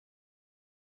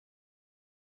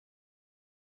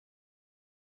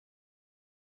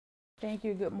Thank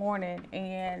you. Good morning.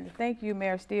 And thank you,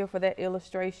 Mayor Steele, for that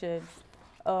illustration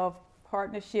of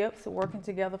partnerships working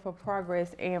together for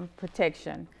progress and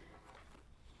protection.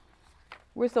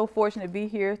 We're so fortunate to be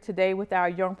here today with our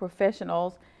young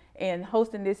professionals and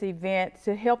hosting this event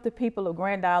to help the people of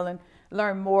Grand Island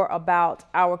learn more about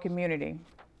our community.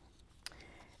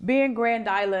 Being Grand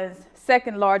Island's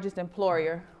second largest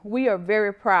employer, we are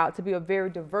very proud to be a very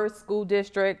diverse school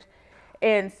district,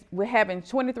 and we're having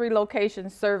 23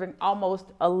 locations serving almost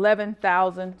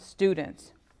 11,000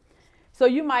 students. So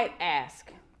you might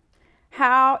ask,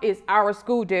 how is our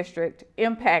school district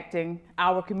impacting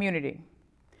our community?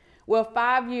 Well,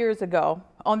 5 years ago,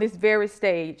 on this very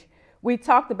stage, we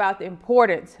talked about the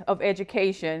importance of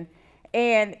education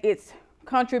and its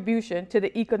contribution to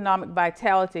the economic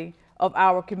vitality of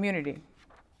our community.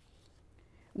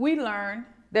 We learned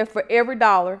that for every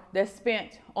dollar that's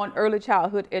spent on early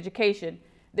childhood education,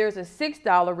 there's a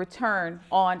 $6 return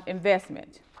on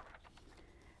investment.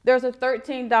 There's a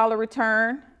 $13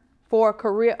 return for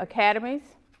career academies.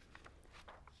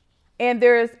 And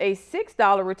there is a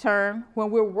 $6 return when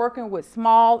we're working with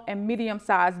small and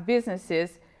medium-sized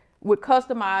businesses with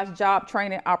customized job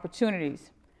training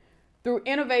opportunities. Through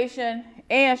innovation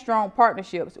and strong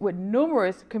partnerships with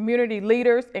numerous community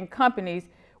leaders and companies,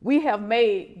 we have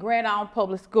made Grand Island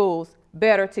Public Schools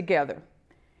better together.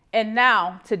 And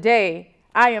now, today,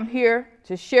 I am here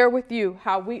to share with you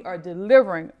how we are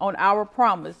delivering on our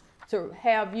promise to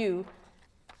have you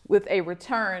with a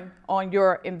return on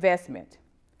your investment.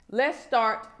 Let's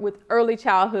start with early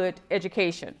childhood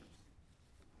education.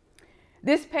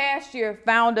 This past year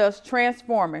found us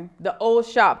transforming the old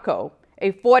Shopco,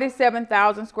 a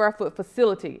 47,000 square foot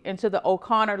facility, into the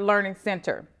O'Connor Learning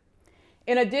Center.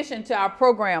 In addition to our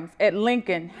programs at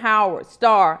Lincoln, Howard,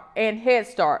 Star, and Head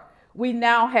Start, we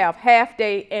now have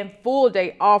half-day and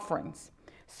full-day offerings,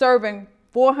 serving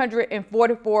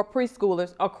 444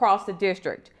 preschoolers across the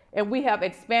district, and we have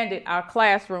expanded our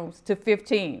classrooms to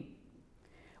 15.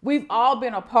 We've all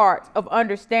been a part of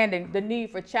understanding the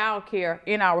need for childcare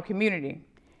in our community,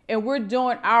 and we're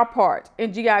doing our part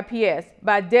in GIPS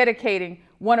by dedicating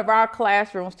one of our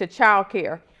classrooms to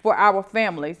childcare for our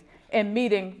families and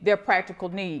meeting their practical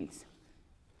needs.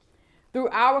 Through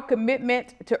our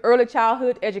commitment to early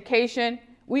childhood education,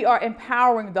 we are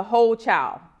empowering the whole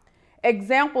child.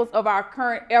 Examples of our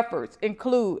current efforts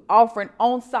include offering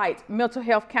on-site mental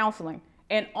health counseling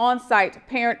and on-site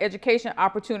parent education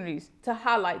opportunities, to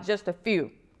highlight just a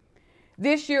few.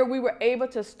 This year, we were able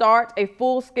to start a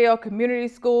full-scale community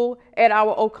school at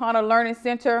our O'Connor Learning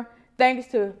Center, thanks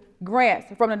to grants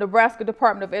from the Nebraska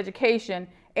Department of Education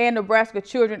and Nebraska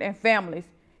Children and Families.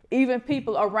 Even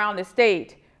people around the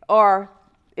state are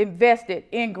invested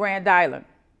in Grand Island.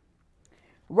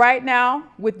 Right now,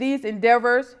 with these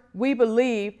endeavors, we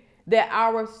believe that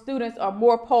our students are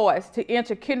more poised to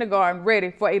enter kindergarten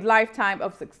ready for a lifetime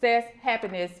of success,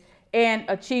 happiness, and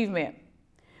achievement.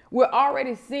 We're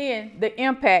already seeing the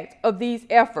impact of these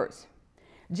efforts.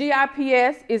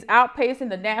 GIPS is outpacing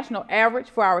the national average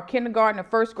for our kindergarten and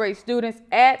first grade students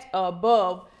at or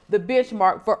above the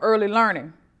benchmark for early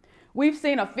learning. We've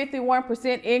seen a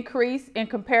 51% increase in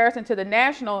comparison to the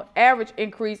national average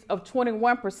increase of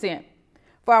 21%.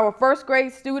 For our first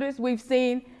grade students, we've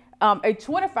seen a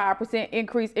 25%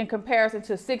 increase in comparison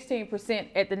to 16%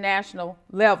 at the national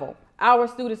level. Our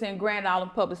students in Grand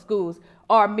Island Public Schools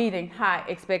are meeting high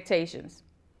expectations.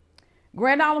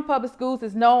 Grand Island Public Schools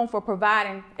is known for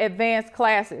providing advanced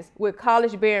classes with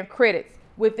college-bearing credits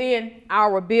within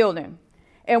our building.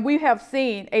 And we have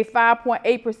seen a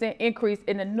 5.8% increase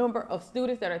in the number of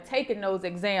students that are taking those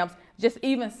exams just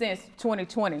even since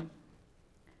 2020.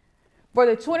 For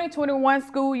the 2021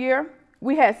 school year,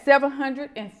 we had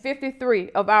 753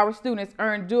 of our students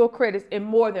earn dual credits in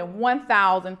more than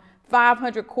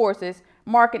 1,500 courses,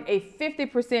 marking a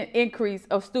 50% increase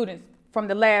of students from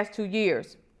the last 2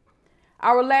 years.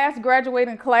 Our last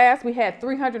graduating class, we had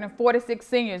 346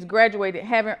 seniors graduated,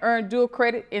 having earned dual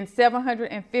credit in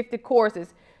 750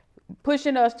 courses,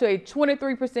 pushing us to a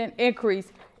 23%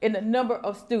 increase in the number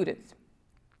of students.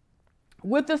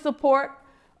 With the support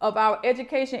of our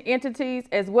education entities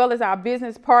as well as our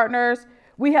business partners,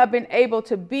 we have been able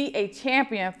to be a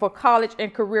champion for college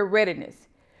and career readiness.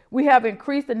 We have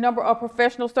increased the number of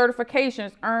professional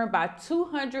certifications earned by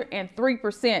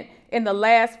 203% in the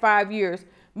last 5 years,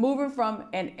 moving from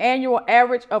an annual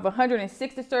average of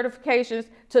 160 certifications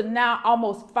to now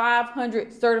almost 500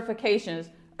 certifications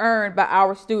earned by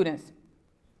our students.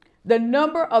 The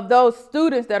number of those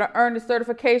students that are earning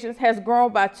certifications has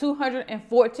grown by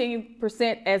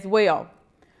 214% as well.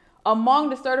 Among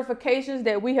the certifications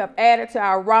that we have added to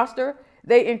our roster,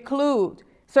 they include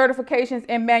certifications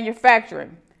in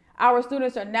manufacturing. Our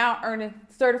students are now earning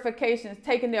certifications,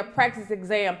 taking their practice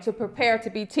exam to prepare to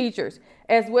be teachers,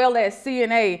 as well as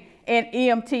CNA and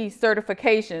EMT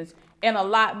certifications, and a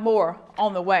lot more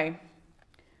on the way.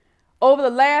 Over the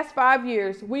last 5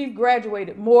 years, we've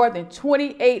graduated more than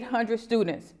 2,800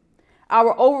 students.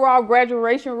 Our overall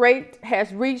graduation rate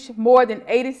has reached more than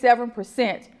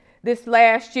 87% this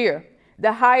last year,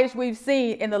 the highest we've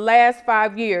seen in the last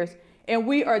 5 years, and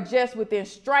we are just within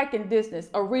striking distance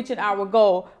of reaching our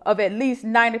goal of at least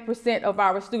 90% of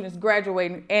our students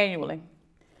graduating annually.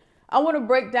 I want to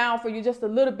break down for you just a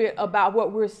little bit about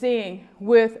what we're seeing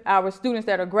with our students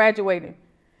that are graduating.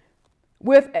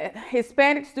 With a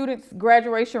Hispanic students'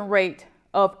 graduation rate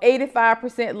of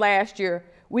 85% last year,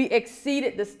 we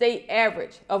exceeded the state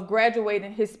average of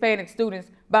graduating Hispanic students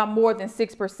by more than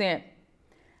 6%.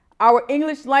 Our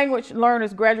English language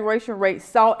learners' graduation rate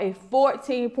saw a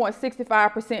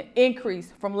 14.65%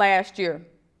 increase from last year.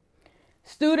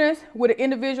 Students with an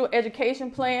individual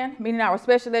education plan, meaning our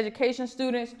special education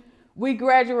students, we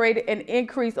graduated an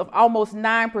increase of almost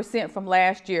 9% from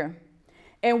last year.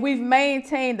 And we've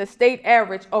maintained the state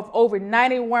average of over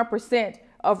 91%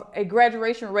 of a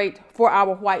graduation rate for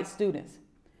our white students.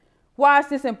 Why is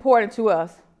this important to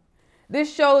us?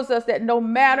 This shows us that no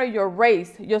matter your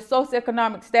race, your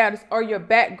socioeconomic status, or your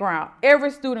background, every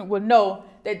student will know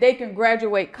that they can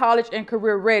graduate college and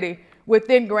career ready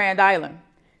within Grand Island.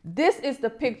 This is the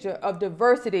picture of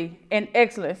diversity and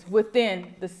excellence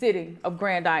within the city of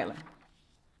Grand Island.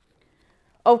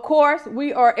 Of course,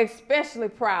 we are especially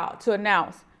proud to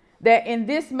announce that in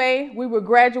this May, we will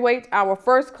graduate our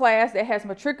first class that has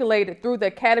matriculated through the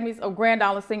academies of Grand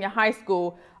Island Senior High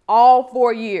School all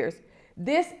 4 years.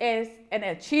 This is an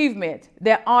achievement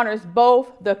that honors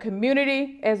both the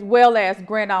community as well as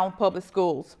Grand Island Public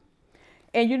Schools.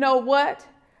 And you know what?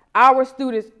 Our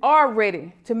students are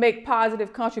ready to make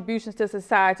positive contributions to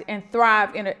society and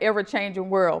thrive in an ever-changing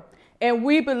world. And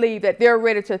we believe that they're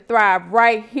ready to thrive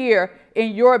right here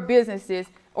in your businesses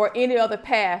or any other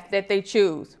path that they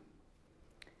choose.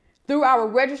 Through our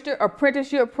registered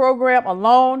apprenticeship program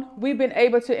alone, we've been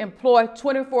able to employ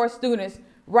 24 students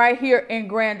right here in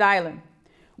Grand Island.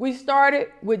 We started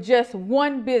with just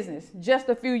one business just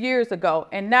a few years ago,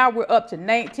 and now we're up to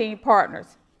 19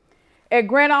 partners. At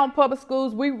Grand Island Public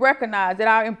Schools, we recognize that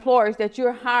our employers that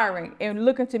you're hiring and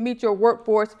looking to meet your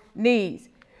workforce needs.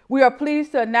 We are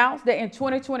pleased to announce that in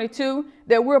 2022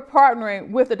 that we're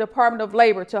partnering with the Department of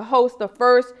Labor to host the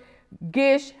first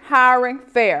GIPS hiring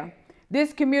fair.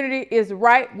 This community is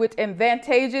ripe with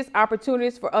advantageous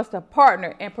opportunities for us to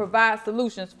partner and provide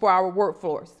solutions for our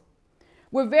workforce.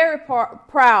 We're very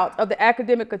proud of the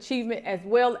academic achievement as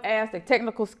well as the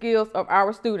technical skills of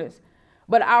our students.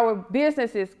 But our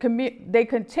businesses, they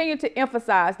continue to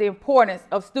emphasize the importance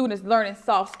of students learning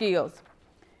soft skills.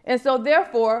 And so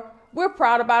therefore, we're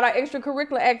proud about our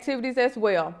extracurricular activities as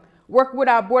well. Working with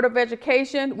our Board of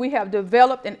Education, we have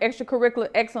developed an extracurricular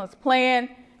excellence plan,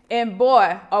 and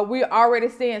boy, are we already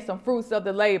seeing some fruits of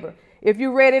the labor. If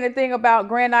you read anything about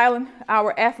Grand Island,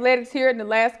 our athletics here in the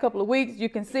last couple of weeks, you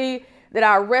can see that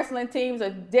our wrestling teams are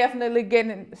definitely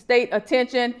getting state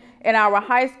attention, and our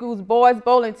high school's boys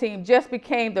bowling team just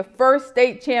became the first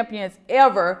state champions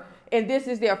ever, and this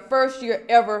is their first year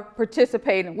ever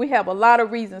participating. We have a lot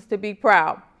of reasons to be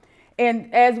proud.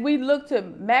 And as we look to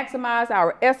maximize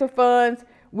our ESSER funds,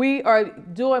 we are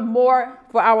doing more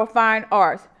for our fine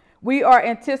arts. We are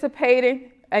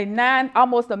anticipating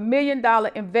almost $1 million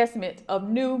investment of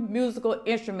new musical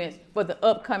instruments for the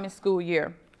upcoming school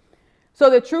year. So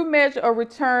the true measure of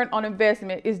return on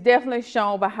investment is definitely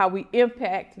shown by how we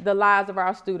impact the lives of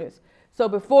our students. So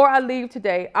before I leave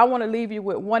today, I want to leave you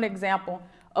with one example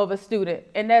of a student,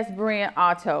 and that's Brian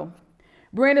Otto.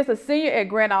 Brian is a senior at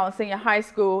Grand Island Senior High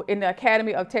School in the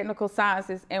Academy of Technical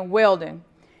Sciences and Welding.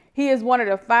 He is one of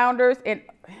the founders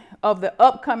of the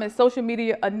upcoming social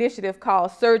media initiative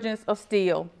called Surgeons of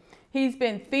Steel. He's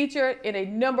been featured in a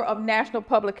number of national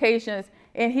publications,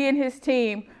 and he and his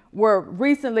team were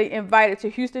recently invited to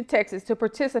Houston, Texas to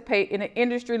participate in an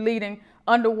industry-leading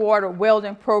underwater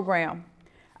welding program.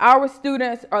 Our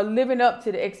students are living up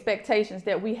to the expectations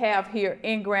that we have here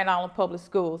in Grand Island Public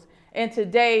Schools. And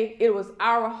today, it was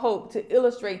our hope to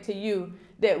illustrate to you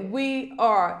that we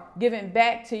are giving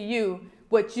back to you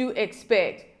what you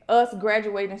expect, us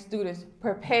graduating students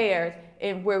prepared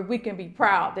and where we can be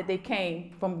proud that they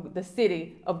came from the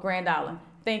city of Grand Island.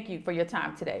 Thank you for your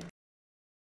time today.